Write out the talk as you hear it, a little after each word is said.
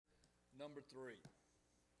number 3.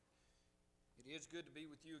 It is good to be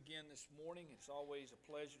with you again this morning. It's always a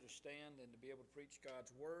pleasure to stand and to be able to preach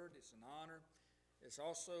God's Word. It's an honor. It's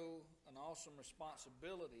also an awesome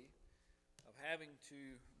responsibility of having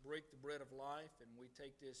to break the bread of life, and we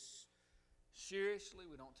take this seriously.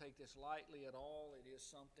 We don't take this lightly at all. It is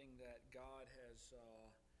something that God has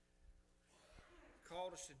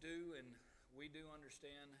called us to do, and we do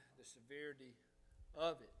understand the severity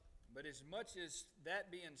of it. But as much as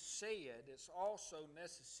that being said, it's also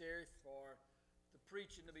necessary for the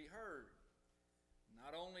preaching to be heard.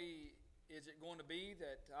 Not only is it going to be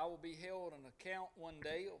that I will be held an account one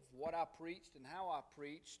day of what I preached and how I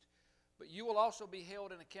preached, but you will also be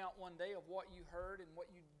held an account one day of what you heard and what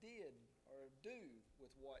you did or do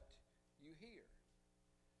with what you hear.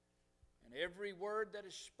 And every word that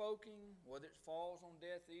is spoken, whether it falls on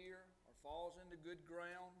deaf ear or falls into good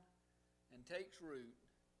ground and takes root,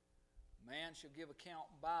 man shall give account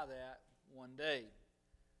by that one day.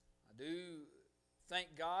 I do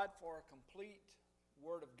thank God for a complete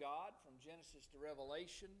Word of God from Genesis to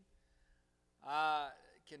Revelation. I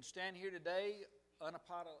can stand here today I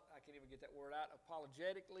can't even get that word out,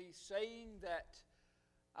 apologetically saying that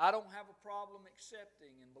I don't have a problem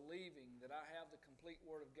accepting and believing that I have the complete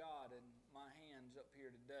Word of God in my hands up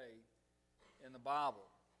here today in the Bible.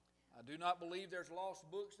 I do not believe there's lost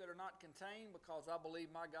books that are not contained, because I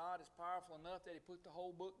believe my God is powerful enough that He put the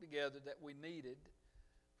whole book together that we needed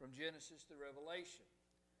from Genesis to Revelation.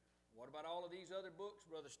 What about all of these other books,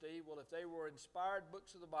 Brother Steve? Well, if they were inspired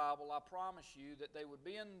books of the Bible, I promise you that they would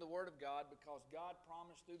be in the Word of God, because God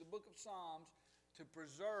promised through the book of Psalms to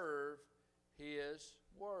preserve His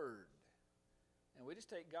Word. And we just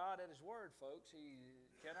take God at His Word, folks. He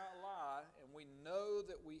cannot lie, and we know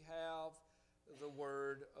that we have the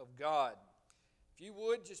Word of God. If you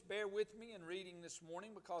would, just bear with me in reading this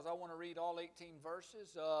morning, because I want to read all 18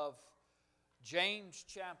 verses of James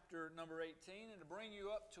chapter number 18. And to bring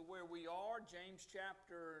you up to where we are, James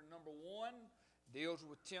chapter number 1 deals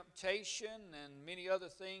with temptation and many other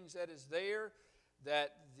things that is there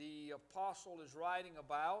that the apostle is writing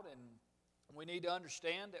about. And we need to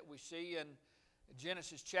understand that we see in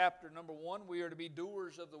Genesis chapter number 1, we are to be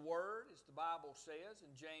doers of the Word, as the Bible says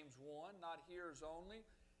in James 1, not hearers only.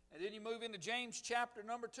 And then you move into James chapter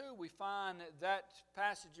number 2, we find that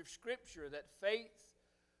passage of Scripture that faith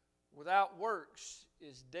without works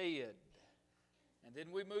is dead. And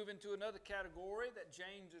then we move into another category that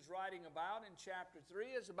James is writing about in chapter 3,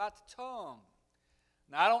 is about the tongue.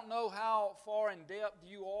 Now, I don't know how far in depth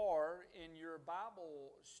you are in your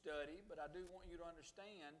Bible study, but I do want you to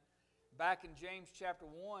understand, back in James chapter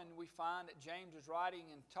 1, we find that James is writing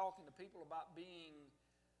and talking to people about being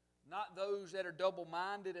not those that are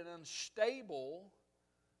double-minded and unstable,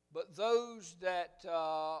 but those that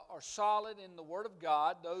are solid in the Word of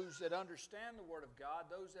God, those that understand the Word of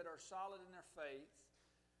God, those that are solid in their faith.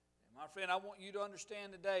 And my friend, I want you to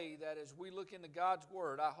understand today that as we look into God's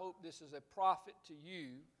Word, I hope this is a profit to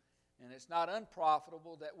you, and it's not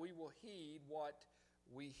unprofitable, that we will heed what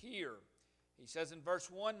we hear. He says in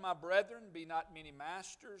verse 1, "My brethren, be not many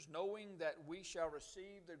masters, knowing that we shall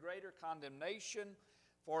receive the greater condemnation.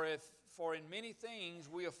 For in many things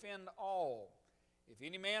we offend all. If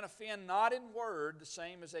any man offend not in word, the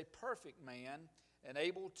same is a perfect man, and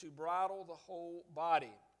able to bridle the whole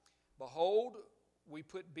body. Behold, we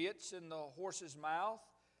put bits in the horse's mouth,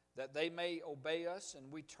 that they may obey us,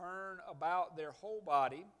 and we turn about their whole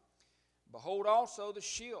body. Behold also the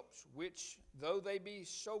ships, which, though they be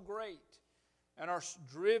so great, and are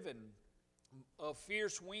driven of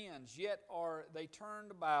fierce winds, yet are they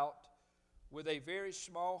turned about with a very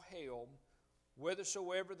small helm,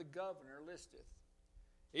 whithersoever the governor listeth.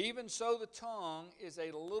 Even so the tongue is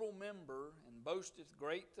a little member, and boasteth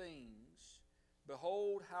great things.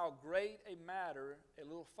 Behold, how great a matter a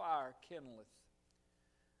little fire kindleth.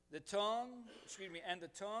 And the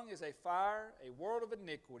tongue is a fire, a world of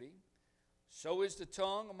iniquity. So is the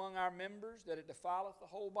tongue among our members, that it defileth the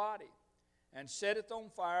whole body, and setteth on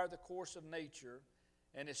fire the course of nature,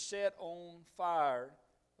 and is set on fire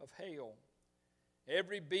of hell.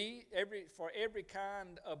 For every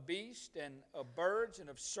kind of beast, and of birds, and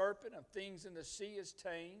of serpent, of things in the sea is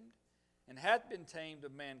tamed, and hath been tamed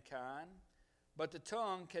of mankind. But the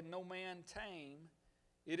tongue can no man tame.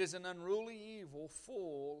 It is an unruly evil,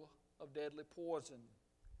 full of deadly poison.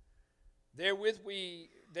 Therewith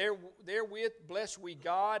bless we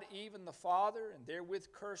God, even the Father, and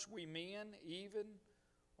therewith curse we men,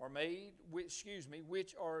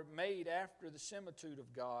 which are made after the similitude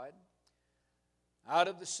of God. Out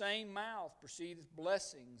of the same mouth proceedeth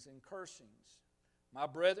blessings and cursings. My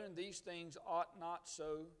brethren, these things ought not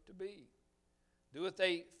so to be. Doeth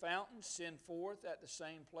a fountain send forth at the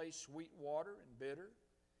same place sweet water and bitter?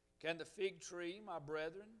 Can the fig tree, my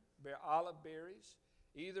brethren, bear olive berries,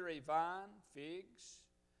 either a vine, figs?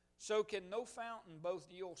 So can no fountain both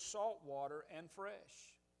yield salt water and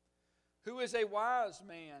fresh. Who is a wise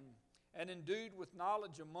man and endued with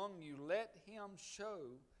knowledge among you? Let him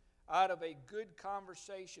show out of a good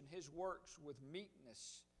conversation his works with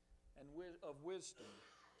meekness and of wisdom.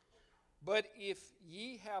 But if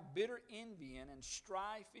ye have bitter envying and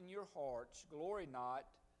strife in your hearts, glory not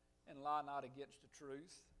and lie not against the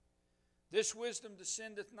truth. This wisdom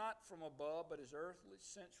descendeth not from above, but is earthly,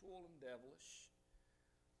 sensual, and devilish.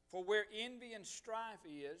 For where envy and strife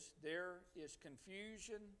is, there is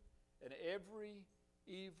confusion and every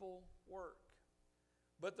evil work.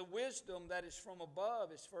 But the wisdom that is from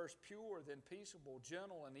above is first pure, then peaceable,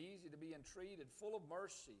 gentle, and easy to be entreated, full of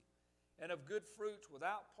mercy and of good fruits,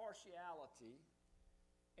 without partiality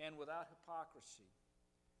and without hypocrisy.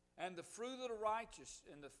 And the fruit of the righteous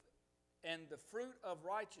and the fruit of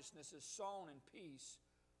righteousness is sown in peace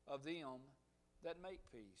of them that make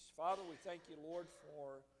peace. Father, we thank you, Lord,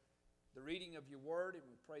 for the reading of your word, and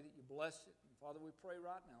we pray that you bless it. And Father, we pray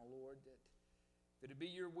right now, Lord, that if it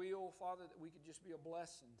be your will, Father, that we could just be a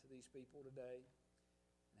blessing to these people today.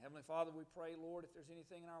 And Heavenly Father, we pray, Lord, if there's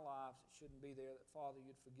anything in our lives that shouldn't be there, that, Father,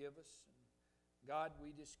 you'd forgive us. And God,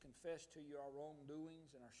 we just confess to you our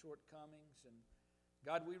wrongdoings and our shortcomings. And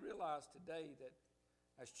God, we realize today that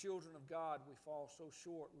as children of God, we fall so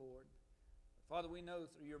short, Lord. But Father, we know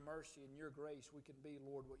through your mercy and your grace we can be,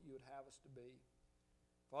 Lord, what you would have us to be.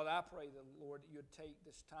 Father, I pray that, Lord, that you would take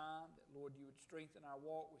this time, that, Lord, you would strengthen our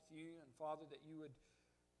walk with you, and, Father, that you would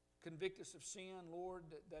convict us of sin, Lord,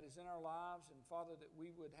 that is in our lives, and, Father, that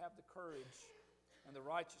we would have the courage and the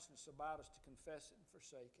righteousness about us to confess it and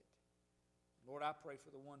forsake it. Lord, I pray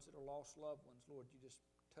for the ones that are lost loved ones. Lord, you just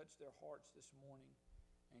touch their hearts this morning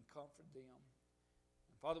and comfort them.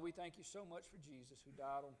 And, Father, we thank you so much for Jesus, who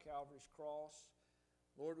died on Calvary's cross.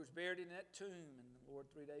 Lord, was buried in that tomb, and Lord,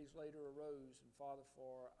 3 days later arose, and Father,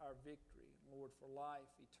 for our victory, and Lord, for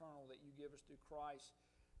life eternal that you give us through Christ,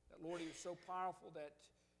 that Lord, he was so powerful that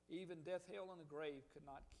even death, hell, and the grave could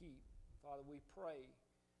not keep. And Father, we pray,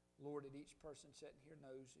 Lord, that each person sitting here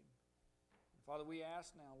knows him. And Father, we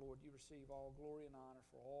ask now, Lord, you receive all glory and honor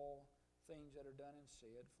for all things that are done and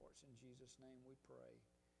said, for it's in Jesus' name we pray.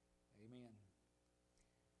 Amen.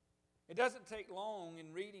 It doesn't take long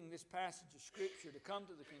in reading this passage of Scripture to come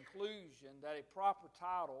to the conclusion that a proper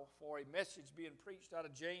title for a message being preached out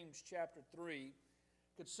of James chapter 3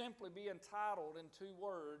 could simply be entitled in 2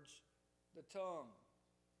 words, the tongue.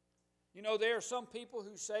 You know, there are some people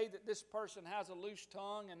who say that this person has a loose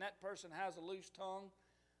tongue and that person has a loose tongue,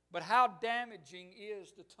 but how damaging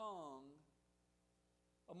is the tongue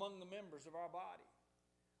among the members of our body?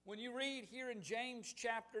 When you read here in James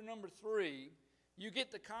chapter number 3, you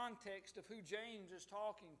get the context of who James is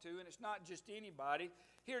talking to, and it's not just anybody.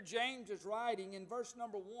 Here James is writing in verse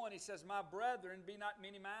number 1, he says, "My brethren, be not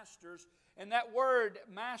many masters." And that word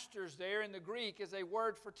masters there in the Greek is a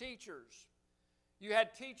word for teachers. You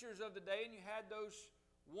had teachers of the day, and you had those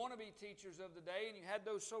wannabe teachers of the day, and you had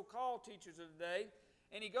those so-called teachers of the day.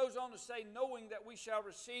 And he goes on to say, knowing that we shall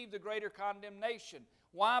receive the greater condemnation.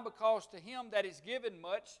 Why? Because to him that is given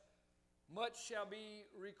much, much shall be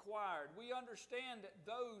required. We understand that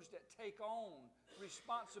those that take on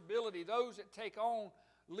responsibility, those that take on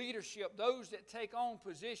leadership, those that take on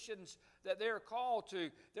positions that they're called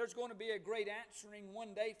to, there's going to be a great answering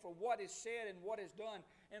one day for what is said and what is done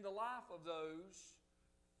in the life of those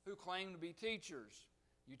who claim to be teachers.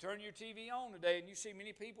 You turn your TV on today and you see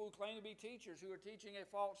many people who claim to be teachers who are teaching a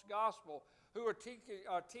false gospel, who are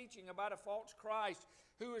teaching about a false Christ,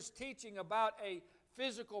 who is teaching about a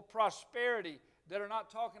physical prosperity, that are not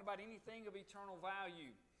talking about anything of eternal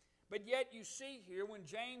value. But yet you see here when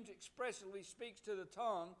James expressly speaks to the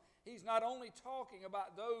tongue, he's not only talking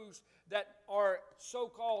about those that are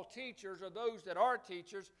so-called teachers or those that are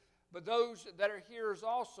teachers, but those that are hearers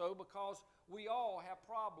also, because we all have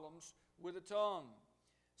problems with the tongue.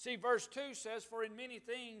 See, verse 2 says, "For in many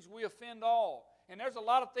things we offend all." And there's a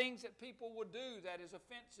lot of things that people will do that is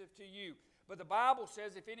offensive to you. But the Bible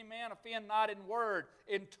says, "If any man offend not in word,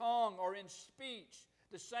 in tongue, or in speech,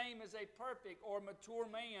 the same as a perfect or mature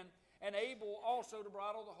man, and able also to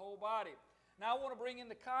bridle the whole body." Now I want to bring in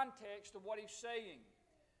the context of what he's saying.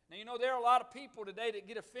 Now you know there are a lot of people today that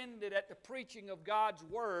get offended at the preaching of God's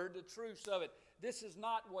Word, the truths of it. This is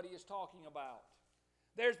not what he is talking about.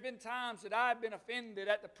 There's been times that I've been offended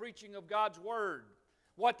at the preaching of God's Word.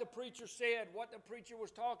 what the preacher said, what the preacher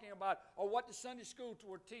was talking about, or what the Sunday school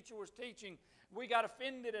teacher was teaching. We got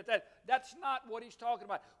offended at that. That's not what he's talking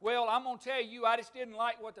about. Well, I'm going to tell you, I just didn't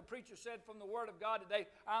like what the preacher said from the Word of God today.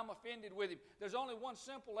 I'm offended with him. There's only one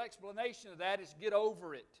simple explanation of that, is get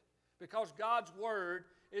over it. Because God's Word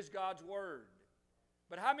is God's Word.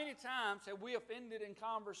 But how many times have we offended in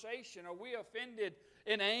conversation, or we offended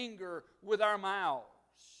in anger with our mouths?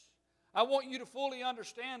 I want you to fully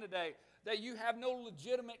understand today that you have no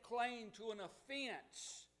legitimate claim to an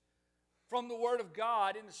offense from the Word of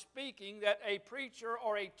God in the speaking that a preacher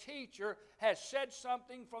or a teacher has said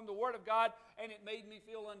something from the Word of God and it made me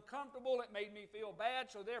feel uncomfortable, it made me feel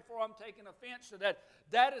bad, so therefore I'm taking offense to that.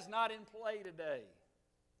 That is not in play today.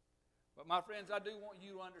 But my friends, I do want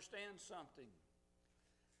you to understand something.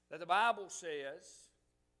 That the Bible says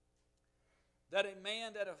that a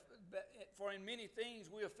man for in many things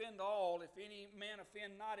we offend all, if any man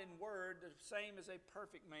offend not in word, the same as a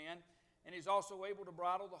perfect man, and he's also able to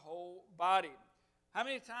bridle the whole body. How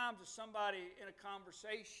many times has somebody in a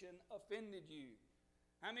conversation offended you?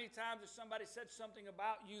 How many times has somebody said something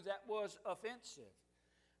about you that was offensive?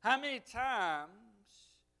 How many times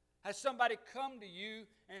has somebody come to you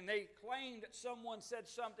and they claim that someone said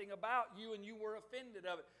something about you and you were offended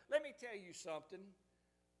of it? Let me tell you something.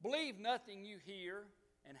 Believe nothing you hear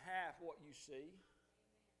and half what you see.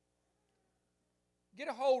 Get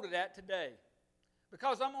a hold of that today.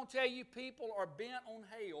 Because I'm going to tell you, people are bent on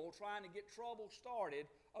hell trying to get trouble started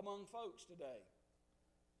among folks today.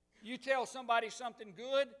 You tell somebody something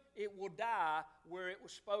good, it will die where it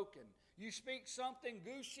was spoken. You speak something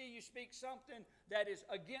gushy, you speak something that is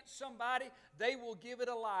against somebody, they will give it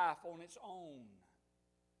a life on its own.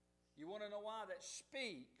 You want to know why? That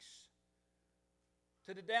speaks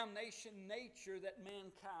to the damnation nature that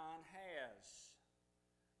mankind has.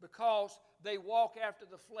 Because they walk after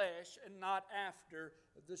the flesh and not after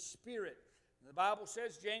the Spirit. The Bible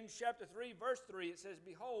says, James chapter 3, verse 3, it says,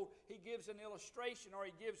 behold, he gives an illustration, or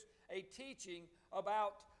he gives a teaching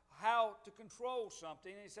about how to control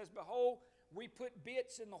something. And he says, behold, we put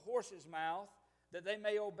bits in the horse's mouth that they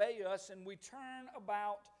may obey us, and we turn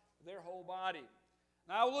about their whole body.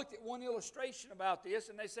 Now, I looked at one illustration about this,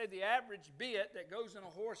 and they say the average bit that goes in a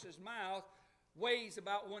horse's mouth weighs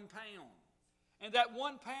about 1 pound. And that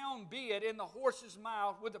 1 pound bit in the horse's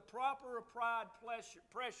mouth with the proper applied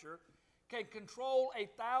pressure can control a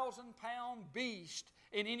 1,000-pound beast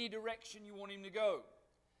in any direction you want him to go.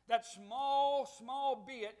 That small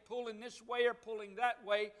bit pulling this way or pulling that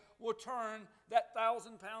way will turn that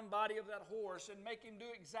 1,000-pound body of that horse and make him do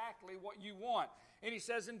exactly what you want. And he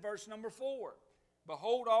says in verse number 4,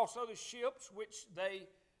 behold also the ships which they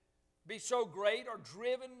be so great are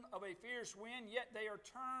driven of a fierce wind, yet they are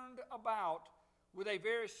turned about with a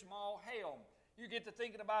very small helm. You get to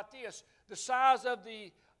thinking about this. The size of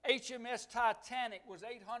the HMS Titanic was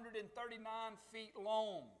 839 feet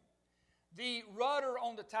long. The rudder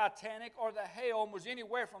on the Titanic, or the helm, was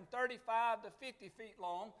anywhere from 35 to 50 feet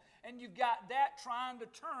long. And you've got that trying to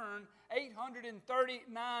turn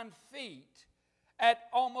 839 feet at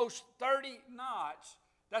almost 30 knots.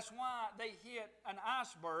 That's why they hit an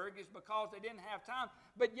iceberg, is because they didn't have time.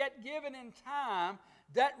 But yet, given in time,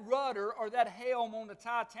 that rudder or that helm on the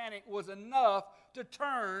Titanic was enough to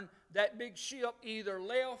turn that big ship either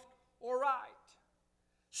left or right.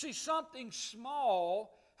 See, something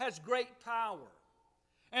small has great power.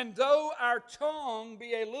 And though our tongue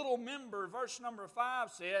be a little member, verse number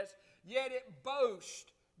 5 says, yet it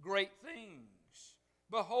boasts great things.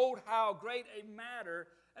 Behold how great a matter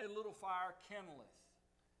a little fire kindleth.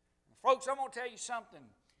 Folks, I'm going to tell you something.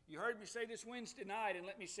 You heard me say this Wednesday night, and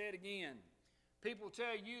let me say it again. People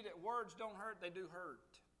tell you that words don't hurt. They do hurt.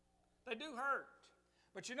 They do hurt.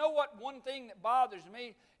 But you know what? One thing that bothers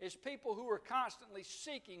me is people who are constantly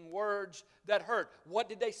seeking words that hurt. What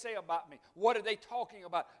did they say about me? What are they talking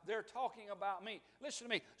about? They're talking about me. Listen to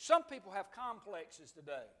me. Some people have complexes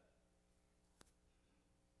today.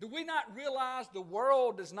 Do we not realize the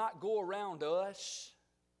world does not go around us?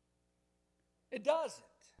 It doesn't.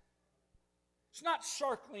 It's not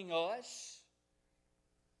circling us.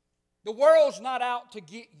 The world's not out to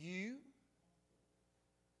get you.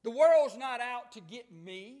 The world's not out to get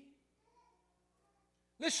me.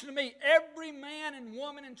 Listen to me. Every man and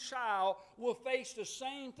woman and child will face the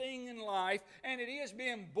same thing in life, and it is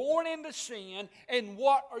being born into sin. And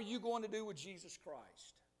what are you going to do with Jesus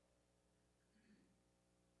Christ?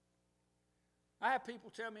 I have people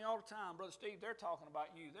tell me all the time, Brother Steve, they're talking about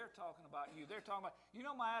you. They're talking about you. They're talking about... You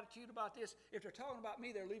know my attitude about this? If they're talking about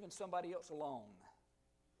me, they're leaving somebody else alone.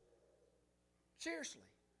 Seriously.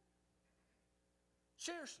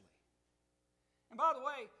 Seriously. And by the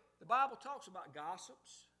way, The Bible talks about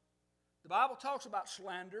gossips. The Bible talks about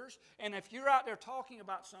slanders. And if you're out there talking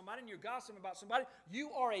about somebody and you're gossiping about somebody,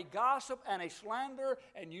 you are a gossip and a slanderer,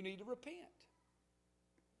 and you need to repent.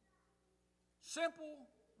 Simple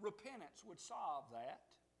repentance would solve that.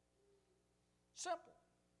 Simple.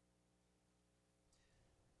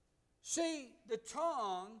 See, the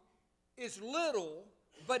tongue is little,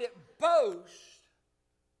 but it boasts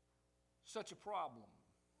such a problem.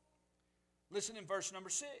 Listen in verse number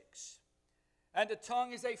 6. And the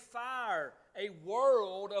tongue is a fire, a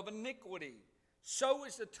world of iniquity. So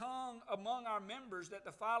is the tongue among our members that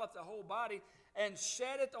defileth the whole body, and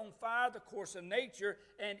setteth on fire the course of nature,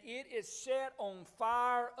 and it is set on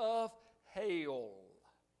fire of hell.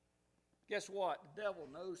 Guess what? The devil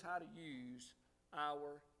knows how to use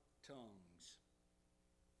our tongues.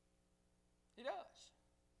 He does.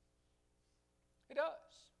 He does.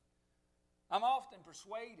 I'm often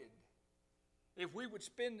persuaded if we would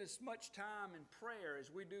spend as much time in prayer as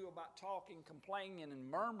we do about talking, complaining, and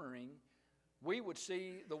murmuring, we would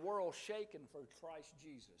see the world shaken for Christ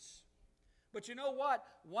Jesus. But you know what?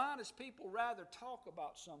 Why does people rather talk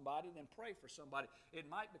about somebody than pray for somebody? It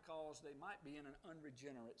might be because they might be in an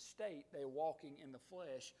unregenerate state. They're walking in the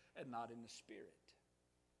flesh and not in the Spirit.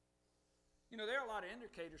 You know, there are a lot of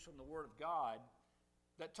indicators from the Word of God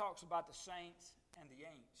that talks about the saints and the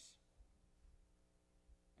ain'ts.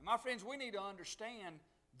 And my friends, we need to understand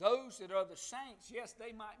those that are the saints, yes,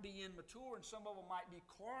 they might be immature and some of them might be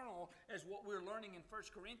carnal, as what we're learning in 1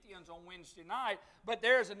 Corinthians on Wednesday night, but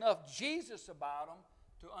there's enough Jesus about them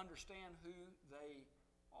to understand who they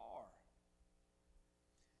are.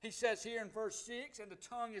 He says here in verse 6, and the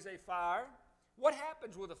tongue is a fire. What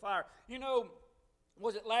happens with a fire? You know,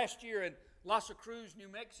 was it last year in Las Cruz, New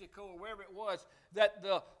Mexico, or wherever it was, that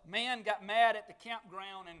the man got mad at the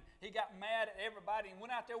campground, and he got mad at everybody and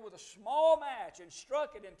went out there with a small match and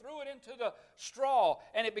struck it and threw it into the straw,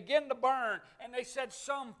 and it began to burn, and they said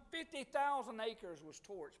some 50,000 acres was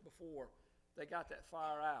torched before they got that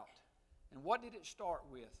fire out. And what did it start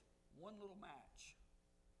with? One little match.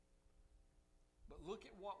 But look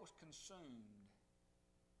at what was consumed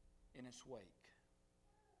in its wake.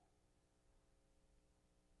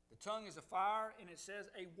 The tongue is a fire, and it says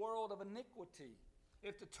a world of iniquity.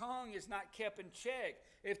 If the tongue is not kept in check,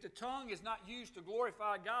 if the tongue is not used to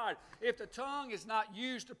glorify God, if the tongue is not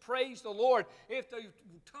used to praise the Lord, if the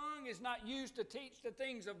tongue is not used to teach the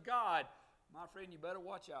things of God, my friend, you better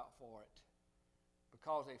watch out for it,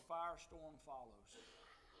 because a firestorm follows.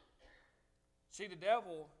 See, the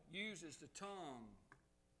devil uses the tongue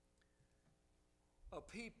of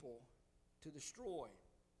people to destroy.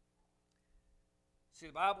 See,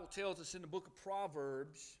 the Bible tells us in the book of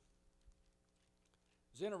Proverbs,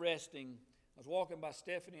 it's interesting. I was walking by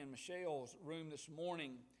Stephanie and Michelle's room this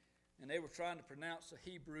morning, and they were trying to pronounce a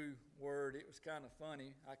Hebrew word. It was kind of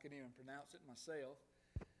funny. I couldn't even pronounce it myself.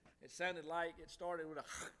 It sounded like it started with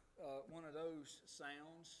one of those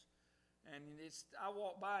sounds. And I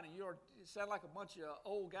walked by, and it sounded like a bunch of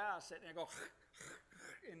old guys sitting there going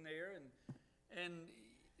in there. And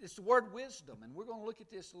it's the word wisdom, and we're going to look at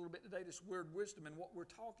this a little bit today, this word wisdom and what we're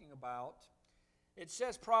talking about. It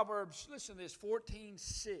says, Proverbs, listen to this,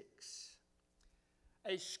 14:6.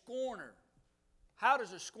 A scorner. How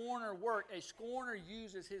does a scorner work? A scorner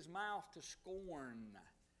uses his mouth to scorn.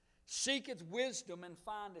 Seeketh wisdom and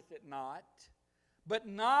findeth it not. But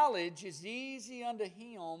knowledge is easy unto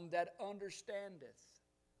him that understandeth.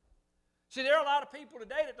 See, there are a lot of people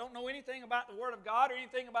today that don't know anything about the Word of God or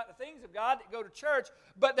anything about the things of God, that go to church,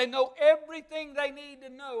 but they know everything they need to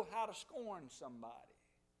know how to scorn somebody.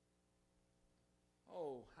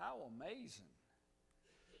 Oh, how amazing.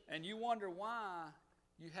 And you wonder why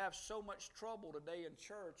you have so much trouble today in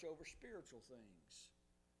church over spiritual things.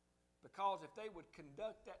 Because if they would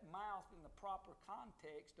conduct that mouth in the proper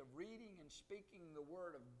context of reading and speaking the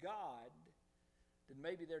Word of God, then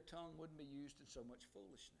maybe their tongue wouldn't be used in so much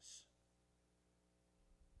foolishness.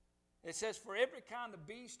 It says, for every kind of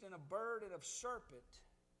beast and of bird and of serpent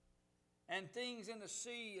and things in the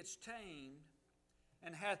sea it's tamed,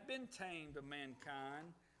 and hath been tamed of mankind,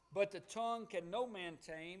 but the tongue can no man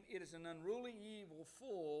tame. It is an unruly evil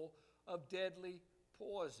full of deadly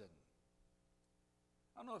poison.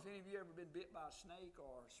 I don't know if any of you ever been bit by a snake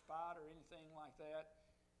or a spider or anything like that.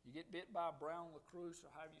 You get bit by a brown lacrosse, or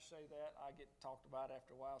however you say that. I get talked about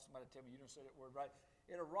after a while. Somebody tell me you don't say that word right.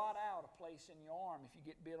 It'll rot out a place in your arm. If you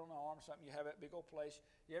get bit on the arm or something, you have that big old place.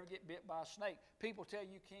 You ever get bit by a snake? People tell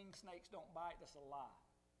you king snakes don't bite. That's a lie.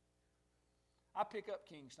 I pick up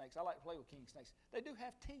king snakes. I like to play with king snakes. They do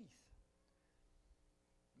have teeth.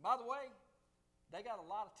 By the way, They got a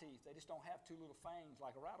lot of teeth. They just don't have two little fangs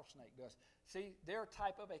like a rattlesnake does. See, they're a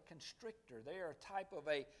type of a constrictor. They are a type of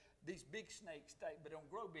these big snakes, but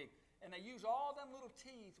don't grow big. And they use all them little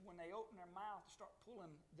teeth when they open their mouth to start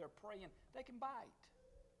pulling their prey in. They can bite.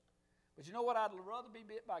 But you know what? I'd rather be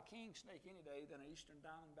bit by a king snake any day than an eastern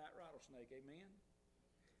diamondback rattlesnake. Amen?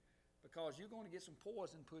 Because you're going to get some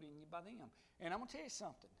poison put in you by them. And I'm going to tell you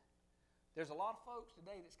something. There's a lot of folks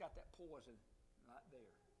today that's got that poison right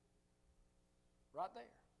there. Right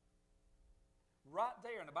there. Right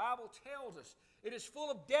there. And the Bible tells us it is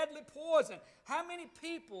full of deadly poison. How many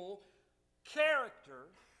people, character,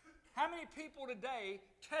 how many people today,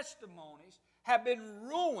 testimonies, have been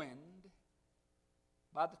ruined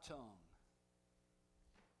by the tongue?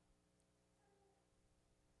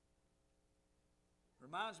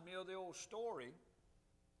 Reminds me of the old story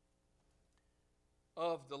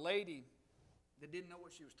of the lady that didn't know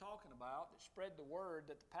what she was talking about, that spread the word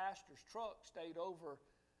that the pastor's truck stayed over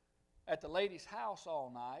at the lady's house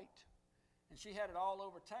all night. And she had it all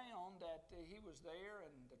over town that he was there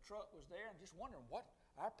and the truck was there, and just wondering what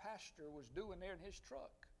our pastor was doing there in his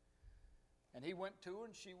truck. And he went to her,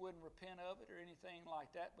 and she wouldn't repent of it or anything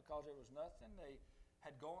like that because there was nothing. They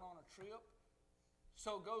had gone on a trip.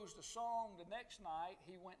 So goes the song. The next night,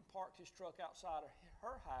 he went and parked his truck outside of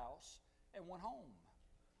her house and went home.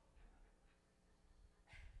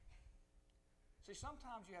 See,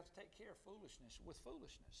 sometimes you have to take care of foolishness with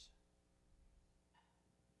foolishness.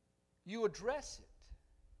 You address it.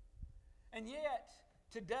 And yet,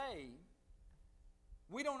 today,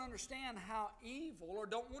 we don't understand how evil, or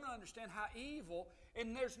don't want to understand how evil,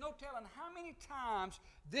 and there's no telling how many times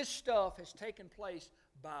this stuff has taken place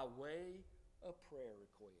by way of prayer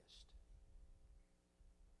request.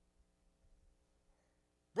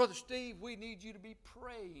 Brother Steve, we need you to be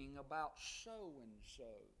praying about so-and-so.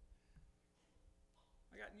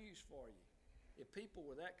 I got news for you. If people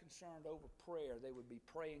were that concerned over prayer, they would be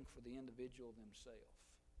praying for the individual themselves.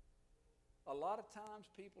 A lot of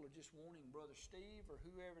times people are just wanting Brother Steve or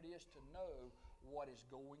whoever it is to know what is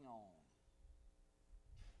going on.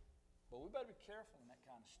 But we better be careful in that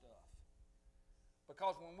kind of stuff.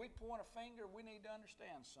 Because when we point a finger, we need to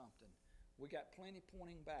understand something. We got plenty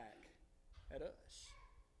pointing back at us.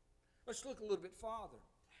 Let's look a little bit farther.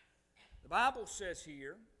 The Bible says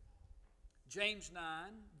here, James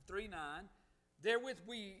 3:9, therewith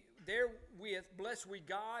bless we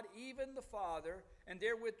God, even the Father, and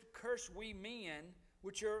therewith curse we men,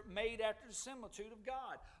 which are made after the similitude of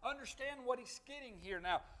God. Understand what he's getting here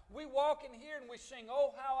now. We walk in here and we sing,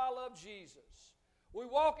 oh, how I love Jesus. We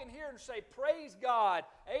walk in here and say, praise God,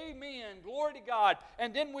 amen, glory to God.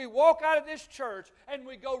 And then we walk out of this church and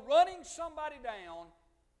we go running somebody down.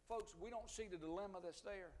 Folks, we don't see the dilemma that's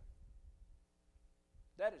there.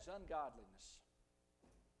 That is ungodliness.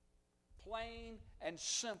 Plain and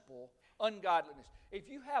simple ungodliness. If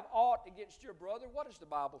you have aught against your brother, what does the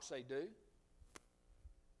Bible say do?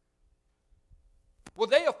 Well,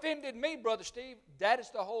 they offended me, Brother Steve. That is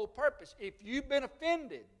the whole purpose. If you've been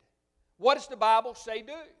offended, what does the Bible say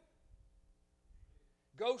do?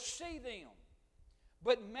 Go see them.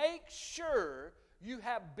 But make sure you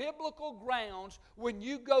have biblical grounds when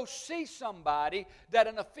you go see somebody that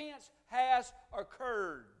an offense has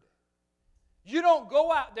occurred. You don't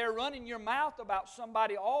go out there running your mouth about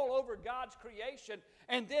somebody all over God's creation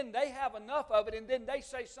and then they have enough of it and then they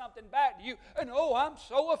say something back to you and oh, I'm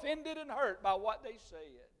so offended and hurt by what they said.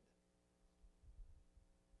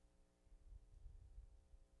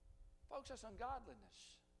 Folks, that's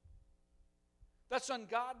ungodliness. That's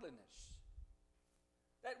ungodliness.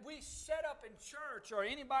 That we set up in church, or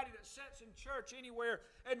anybody that sits in church anywhere,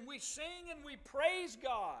 and we sing and we praise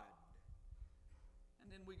God.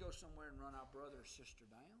 And then we go somewhere and run our brother or sister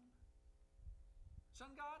down. It's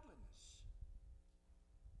ungodliness.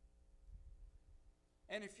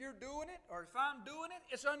 And if you're doing it, or if I'm doing it,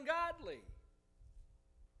 it's ungodly.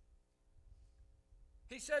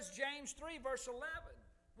 He says, James 3, verse 11.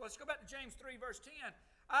 Well, let's go back to James 3, verse 10.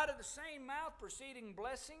 Out of the same mouth proceeding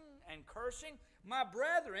blessing and cursing, my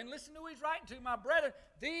brethren, listen to who he's writing to, my brethren,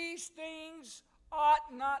 these things ought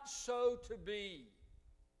not so to be.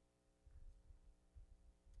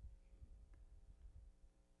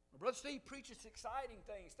 Brother Steve preaches exciting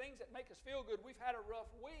things that make us feel good. We've had a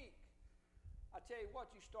rough week. I tell you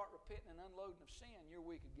what, you start repenting and unloading of sin, your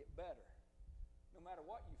week will get better, no matter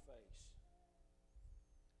what you face.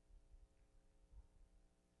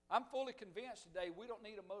 I'm fully convinced today we don't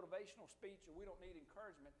need a motivational speech or we don't need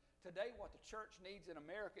encouragement. Today what the church needs in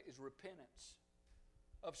America is repentance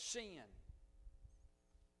of sin.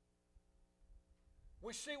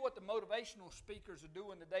 We see what the motivational speakers are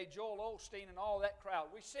doing today, Joel Osteen and all that crowd.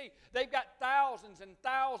 We see they've got thousands and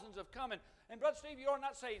thousands of coming. And Brother Steve, you ought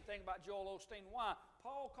not say anything about Joel Osteen. Why?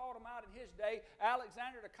 Paul called him out in his day.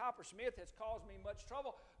 Alexander the coppersmith has caused me much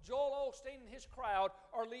trouble. Joel Osteen and his crowd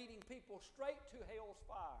are leading people straight to hell's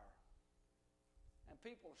fire. And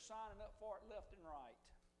people are signing up for it left and right.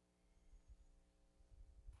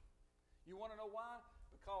 You want to know why?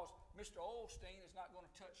 Because Mr. Osteen is not going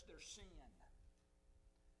to touch their sin.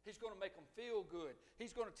 He's going to make them feel good.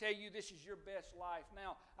 He's going to tell you this is your best life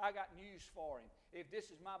now. I got news for him. If this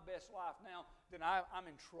is my best life now, then I'm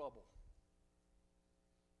in trouble.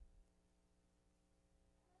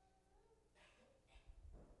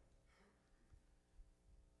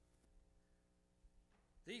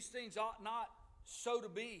 These things ought not so to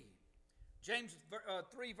be. James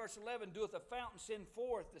 3 verse 11, doeth a fountain send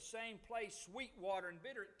forth the same place sweet water and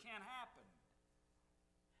bitter? It can't happen.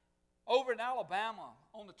 Over in Alabama,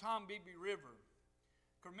 on the Tombigbee River,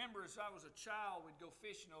 I remember as I was a child, we'd go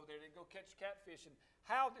fishing over there. They'd go catch catfish. And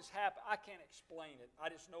how this happened, I can't explain it. I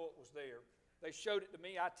just know it was there. They showed it to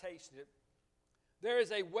me. I tasted it. There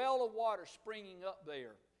is a well of water springing up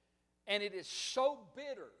there, and it is so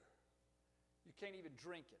bitter, you can't even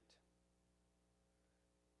drink it.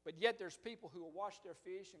 But yet there's people who will wash their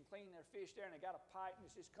fish and clean their fish there, and they got a pipe, and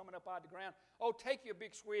it's just coming up out of the ground. Oh, take you a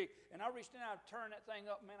big swig. And I reached in, I turned that thing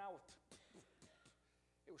up, man,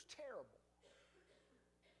 it was terrible.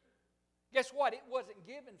 Guess what? It wasn't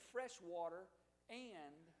given fresh water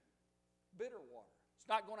and bitter water. It's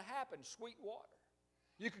not going to happen, sweet water.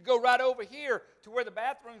 You could go right over here to where the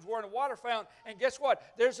bathrooms were in a water fountain, and guess what?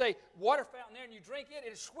 There's a water fountain there, and you drink it, and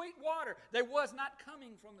it's sweet water. They was not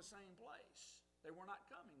coming from the same place. They were not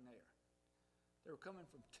coming there. They were coming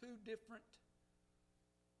from two different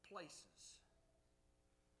places.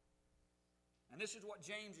 And this is what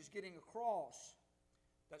James is getting across.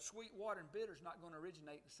 That sweet water and bitter is not going to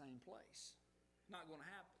originate in the same place. It's not going to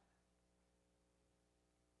happen.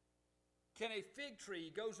 Can a fig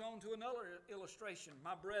tree, goes on to another illustration,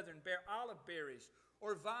 my brethren, bear olive berries,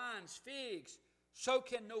 or vines, figs? So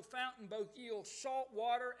can no fountain both yield salt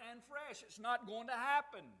water and fresh. It's not going to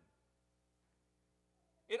happen.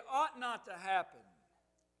 It ought not to happen.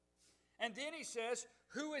 And then he says,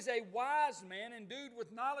 who is a wise man endued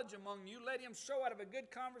with knowledge among you? Let him show out of a good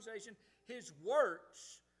conversation his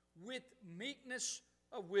works with meekness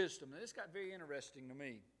of wisdom. Now, this got very interesting to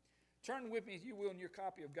me. Turn with me, if you will, in your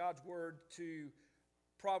copy of God's Word to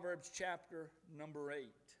Proverbs chapter number 8.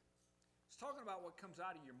 It's talking about what comes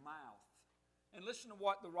out of your mouth. And listen to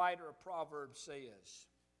what the writer of Proverbs says.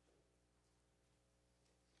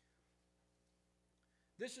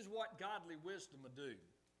 This is what godly wisdom will do.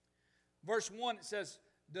 Verse 1, it says,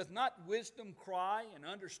 doth not wisdom cry and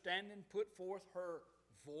understanding put forth her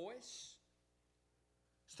voice?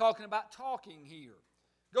 It's talking about talking here.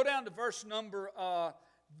 Go down to verse number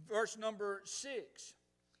 6.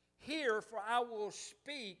 Hear, for I will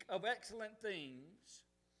speak of excellent things,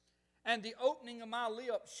 and the opening of my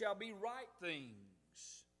lips shall be right things.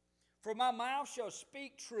 For my mouth shall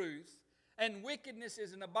speak truth, and wickedness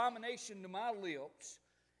is an abomination to my lips.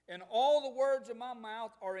 And all the words of my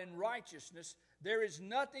mouth are in righteousness. There is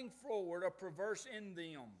nothing froward or perverse in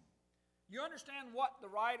them. You understand what the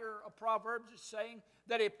writer of Proverbs is saying?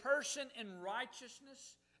 That a person in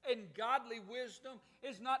righteousness and godly wisdom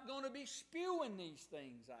is not going to be spewing these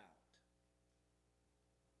things out.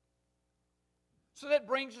 So that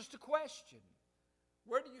brings us to question.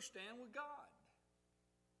 Where do you stand with God?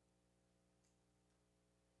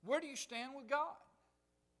 Where do you stand with God?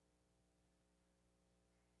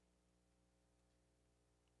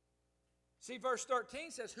 See, verse 13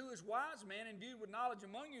 says, who is wise man endued with knowledge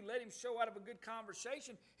among you? Let him show out of a good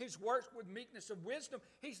conversation his works with meekness of wisdom.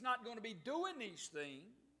 He's not going to be doing these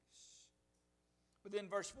things. But then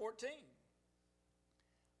verse 14.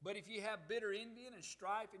 But if you have bitter envy and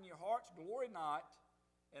strife in your hearts, glory not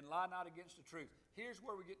and lie not against the truth. Here's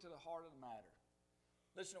where we get to the heart of the matter.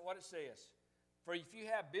 Listen to what it says. For if you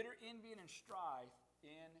have bitter envy and strife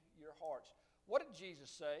in your hearts. What did Jesus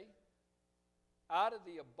say? Out of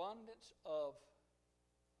the abundance of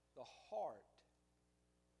the heart,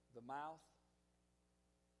 the mouth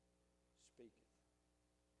speaketh.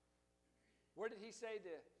 Where did he say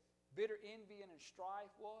the bitter envy and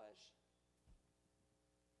strife was?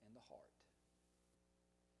 In the heart.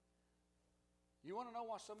 You want to know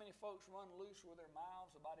why so many folks run loose with their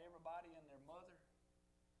mouths about everybody and their mother?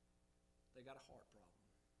 They got a heart problem.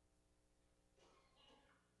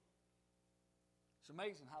 It's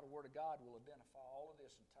amazing how the Word of God will identify all of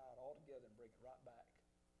this and tie it all together and bring it right back.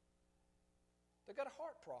 They've got a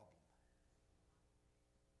heart problem.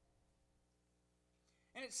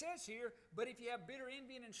 And it says here, but if you have bitter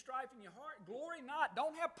envy and strife in your heart, glory not.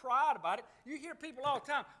 Don't have pride about it. You hear people all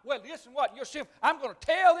the time, well, listen what, you're sinful. I'm going to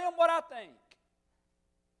tell them what I think.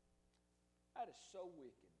 That is so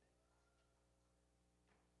wicked.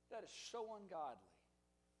 That is so ungodly.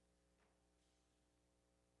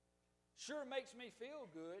 Sure makes me feel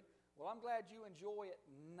good. Well, I'm glad you enjoy it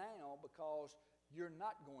now because you're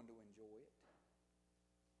not going to enjoy it.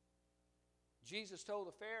 Jesus told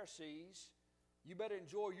the Pharisees, you better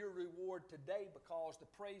enjoy your reward today because the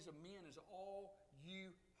praise of men is all you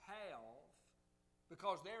have,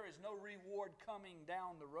 because there is no reward coming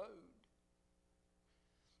down the road.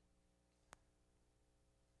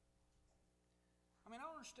 I mean, I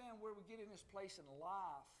don't understand where we get in this place in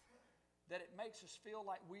life that it makes us feel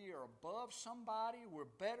like we are above somebody, we're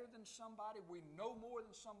better than somebody, we know more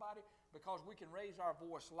than somebody because we can raise our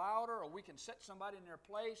voice louder, or we can set somebody in their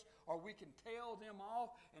place, or we can tell them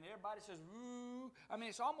off, and everybody says, ooh. I mean,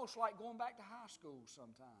 it's almost like going back to high school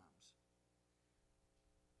sometimes.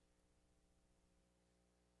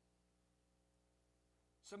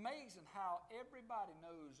 It's amazing how everybody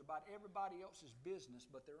knows about everybody else's business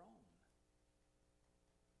but their own.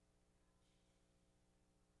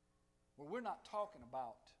 Well, we're not talking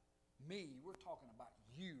about me, we're talking about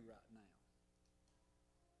you right now.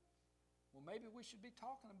 Well, maybe we should be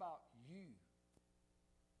talking about you.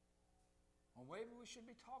 Or maybe we should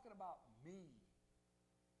be talking about me.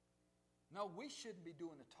 No, we shouldn't be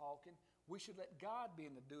doing the talking. We should let God be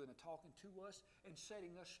in the doing the talking to us and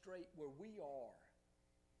setting us straight where we are.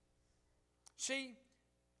 See,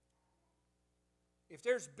 if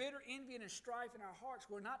there's bitter envy and strife in our hearts,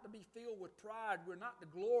 we're not to be filled with pride, we're not to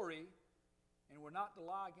glory, and we're not to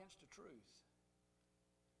lie against the truth.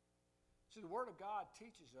 See, the Word of God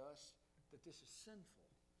teaches us that this is sinful.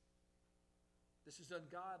 This is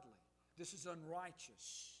ungodly. This is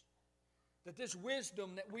unrighteous. That this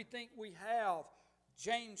wisdom that we think we have,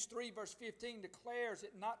 James 3 verse 15 declares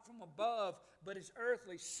it not from above, but is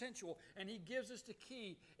earthly, sensual. And he gives us the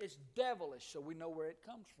key. It's devilish, so we know where it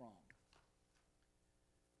comes from.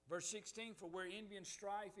 Verse 16, for where envy and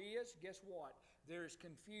strife is, guess what? There is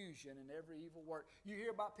confusion in every evil work. You hear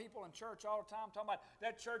about people in church all the time talking about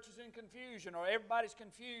that church is in confusion, or everybody's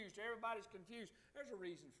confused, everybody's confused. There's a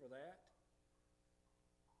reason for that.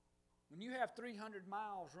 When you have 300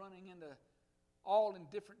 miles running into all in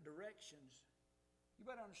different directions, you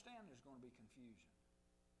better understand there's going to be confusion.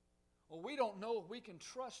 Well, we don't know if we can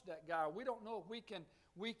trust that guy. We don't know if we can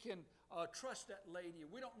trust that lady.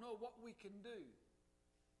 We don't know what we can do.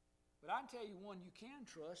 But I can tell you one you can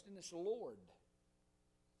trust, and it's the Lord.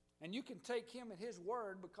 And you can take Him at His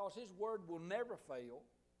word, because His word will never fail.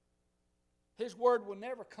 His word will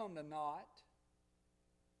never come to naught.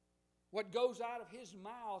 What goes out of His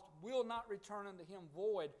mouth will not return unto Him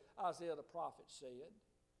void, Isaiah the prophet said.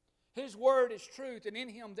 His word is truth, and in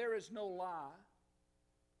Him there is no lie.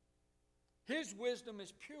 His wisdom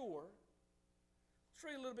is pure. Let's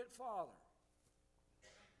read a little bit farther.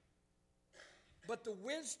 But the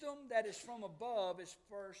wisdom that is from above is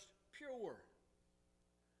first pure.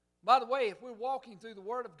 By the way, if we're walking through the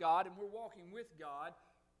Word of God and we're walking with God,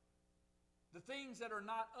 the things that are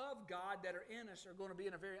not of God that are in us are going to be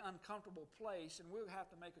in a very uncomfortable place, and we'll have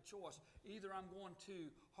to make a choice. Either I'm going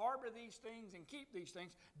to harbor these things and keep these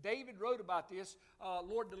things. David wrote about this.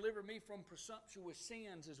 Lord, deliver me from presumptuous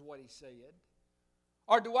sins is what he said.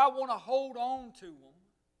 Or do I want to hold on to them?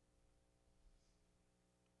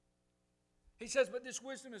 He says, but this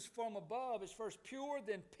wisdom is from above, is first pure,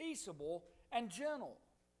 then peaceable and gentle,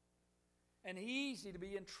 and easy to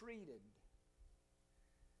be entreated,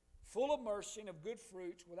 full of mercy and of good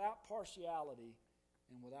fruits, without partiality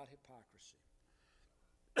and without hypocrisy.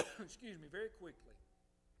 Excuse me, very quickly.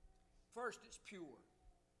 First, it's pure.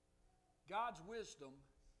 God's wisdom,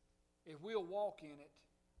 if we'll walk in it,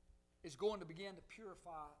 is going to begin to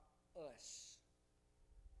purify us.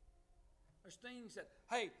 There's things that,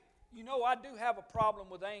 hey, you know, I do have a problem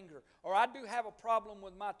with anger, or I do have a problem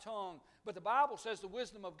with my tongue, but the Bible says the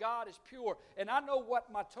wisdom of God is pure, and I know what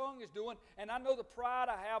my tongue is doing, and I know the pride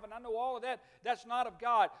I have, and I know all of that. That's not of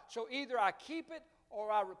God. So either I keep it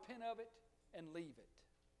or I repent of it and leave it.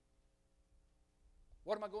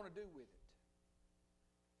 What am I going to do with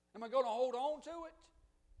it? Am I going to hold on to it?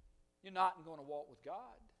 You're not going to walk with God.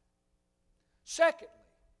 Secondly,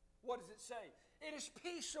 what does it say? It is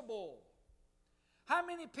peaceable. How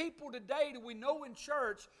many people today do we know in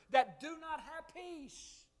church that do not have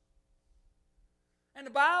peace? And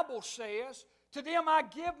the Bible says, to them I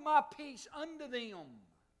give my peace unto them.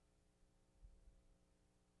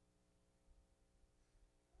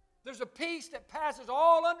 There's a peace that passes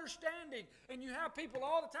all understanding. And you have people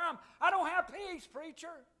all the time, I don't have peace, preacher.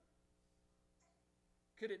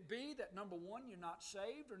 Could it be that number one, you're not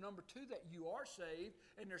saved, or number two, that you are saved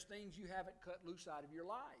and there's things you haven't cut loose out of your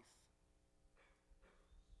life?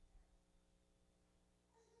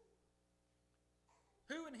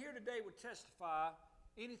 Who in here today would testify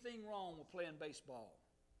anything wrong with playing baseball?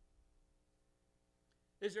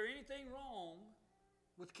 Is there anything wrong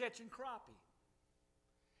with catching crappie?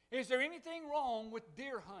 Is there anything wrong with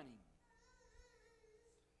deer hunting?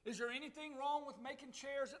 Is there anything wrong with making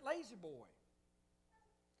chairs at Lazy Boy?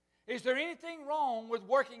 Is there anything wrong with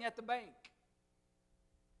working at the bank?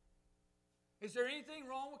 Is there anything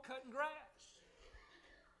wrong with cutting grass?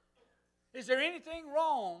 Is there anything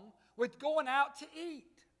wrong with going out to eat?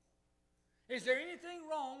 Is there anything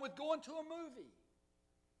wrong with going to a movie?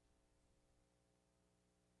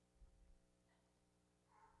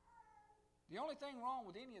 The only thing wrong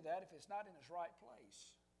with any of that if it's not in its right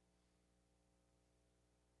place.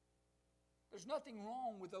 There's nothing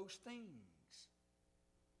wrong with those things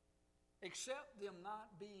except them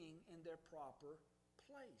not being in their proper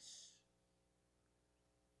place.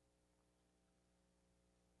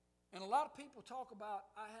 And a lot of people talk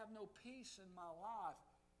about, I have no peace in my life.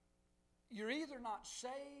 You're either not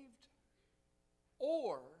saved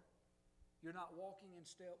or you're not walking in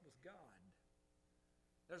step with God.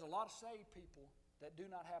 There's a lot of saved people that do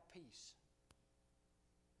not have peace.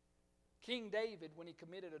 King David, when he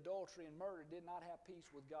committed adultery and murder, did not have peace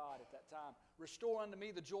with God at that time. Restore unto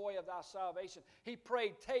me the joy of thy salvation. He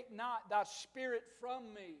prayed, take not thy spirit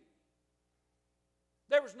from me.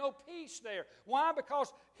 There was no peace there. Why?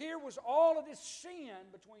 Because here was all of this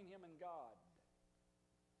sin between him and God.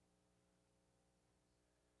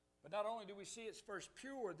 But not only do we see it's first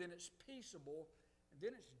pure, then it's peaceable, and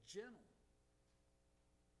then it's gentle.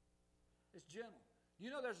 It's gentle. You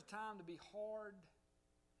know there's a time to be hard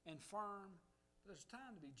and firm, but there's a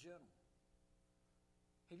time to be gentle.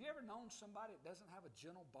 Have you ever known somebody that doesn't have a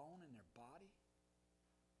gentle bone in their body?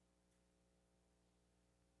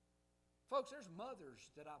 Folks, there's mothers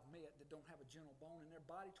that I've met that don't have a gentle bone in their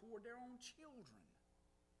body toward their own children.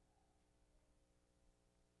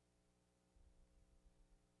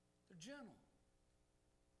 They're gentle.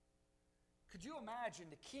 Could you imagine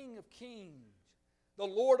the King of Kings, the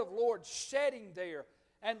Lord of Lords, sitting there,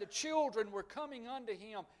 and the children were coming unto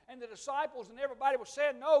him, and the disciples and everybody was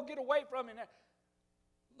saying, no, get away from him.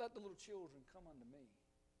 Let the little children come unto me.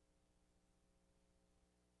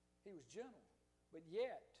 He was gentle, but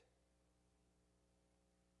yet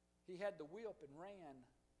he had the whip and ran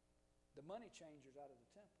the money changers out of the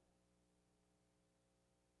temple.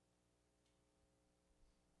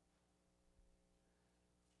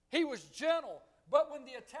 He was gentle, but when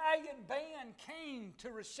the Italian band came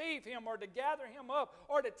to receive him or to gather him up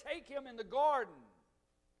or to take him in the garden,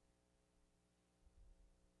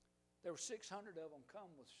 there were 600 of them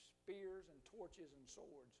come with spears and torches and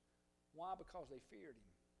swords. Why? Because they feared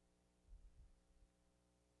him.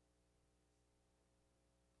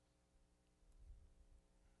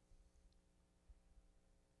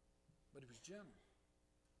 But he was gentle.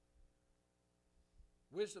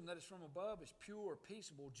 Wisdom that is from above is pure,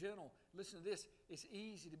 peaceable, gentle. Listen to this. It's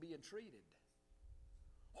easy to be entreated.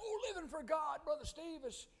 Oh, living for God, Brother Steve,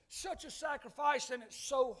 is such a sacrifice and it's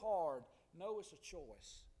so hard. No, it's a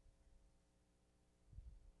choice.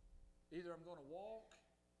 Either I'm going to walk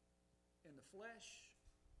in the flesh,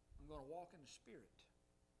 I'm going to walk in the Spirit.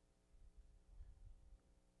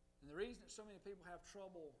 And the reason that so many people have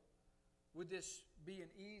trouble with this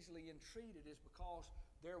being easily entreated is because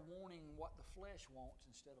they're wanting what the flesh wants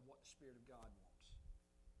instead of what the Spirit of God wants.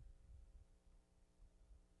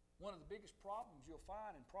 One of the biggest problems you'll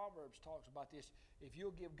find in Proverbs talks about this, if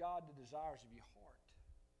you'll give God the desires of your heart.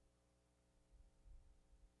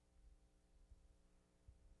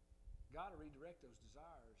 God will redirect those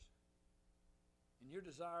desires. And your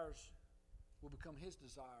desires will become His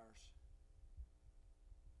desires.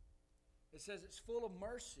 It says it's full of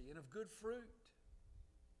mercy and of good fruit.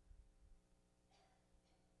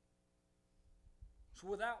 It's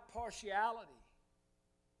without partiality.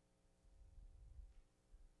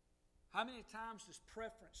 How many times does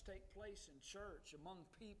preference take place in church among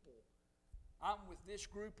people? I'm with this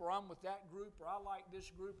group, or I'm with that group, or I like this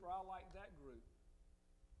group, or I like that group.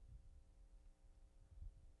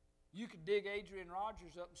 You could dig Adrian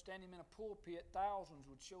Rogers up and stand him in a pulpit. Thousands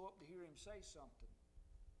would show up to hear him say something.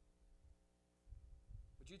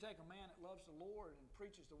 But you take a man that loves the Lord and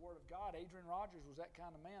preaches the Word of God. Adrian Rogers was that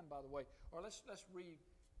kind of man, by the way. Or let's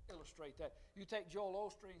illustrate that. You take Joel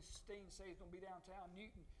Osteen, say he's going to be downtown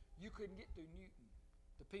Newton. You couldn't get through Newton.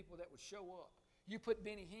 The people that would show up. You put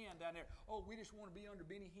Benny Hinn down there. Oh, we just want to be under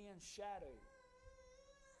Benny Hinn's shadow.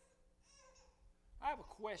 I have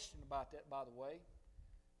a question about that, by the way.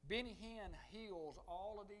 Benny Hinn heals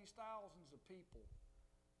all of these thousands of people.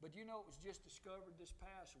 But you know, it was just discovered this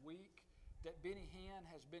past week that Benny Hinn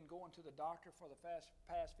has been going to the doctor for the past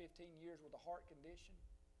 15 years with a heart condition.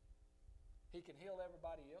 He can heal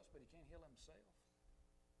everybody else, but he can't heal himself.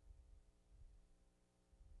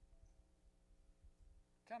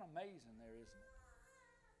 Kind of amazing there, isn't it?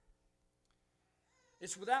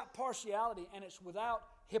 It's without partiality and it's without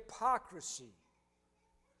hypocrisy.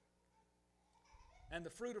 And the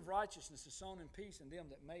fruit of righteousness is sown in peace in them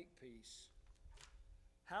that make peace.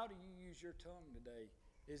 How do you use your tongue today?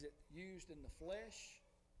 Is it used in the flesh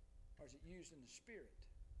or is it used in the spirit?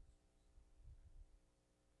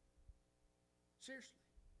 Seriously.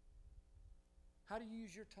 How do you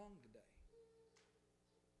use your tongue today?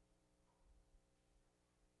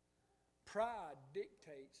 Pride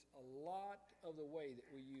dictates a lot of the way that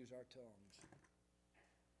we use our tongues.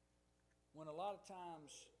 When a lot of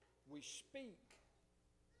times we speak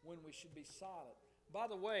when we should be silent. By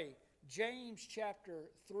the way, James chapter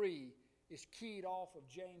 3 is keyed off of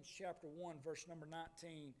James chapter 1, verse number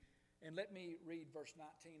 19. And let me read verse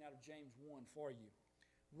 19 out of James 1 for you.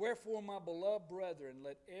 Wherefore, my beloved brethren,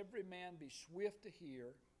 let every man be swift to hear,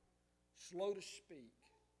 slow to speak,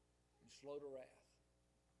 and slow to wrath.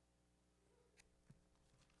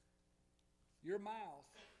 Your mouth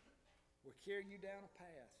will carry you down a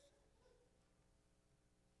path,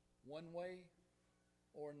 one way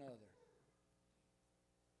or another.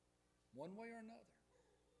 One way or another.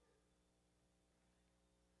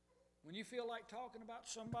 When you feel like talking about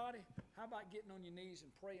somebody, how about getting on your knees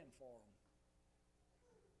and praying for them?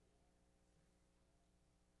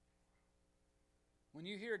 When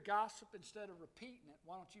you hear gossip, instead of repeating it,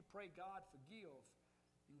 why don't you pray, God forgive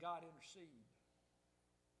and God intercede?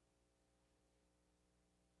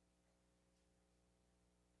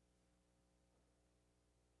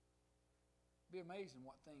 It'd be amazing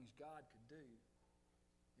what things God could do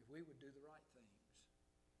if we would do the right things.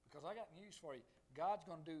 Because I got news for you. God's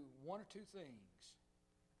going to do one or two things.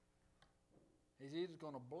 He's either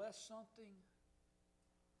going to bless something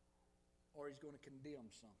or he's going to condemn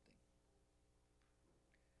something.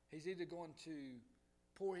 He's either going to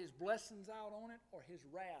pour his blessings out on it or his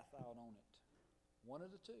wrath out on it. One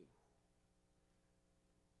of the two.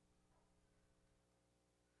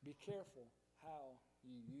 Be careful how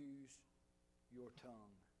you use your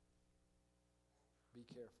tongue. Be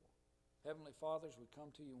careful. Heavenly Father, as we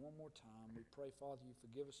come to you one more time, we pray, Father, you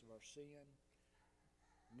forgive us of our sin.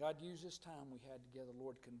 And God, use this time we had together,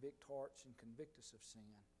 Lord, convict hearts and convict us of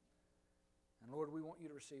sin. And Lord, we want you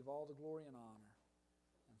to receive all the glory and honor.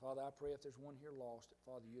 And Father, I pray if there's one here lost, that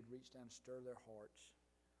Father, you'd reach down and stir their hearts.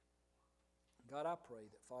 God, I pray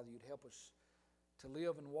that Father, you'd help us to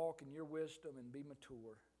live and walk in your wisdom and be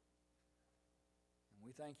mature.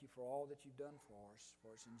 We thank you for all that you've done for us. For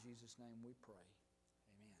us in Jesus' name we pray.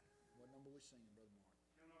 Amen. What number are we singing, Brother Mark?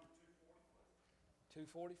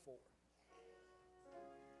 244. 244.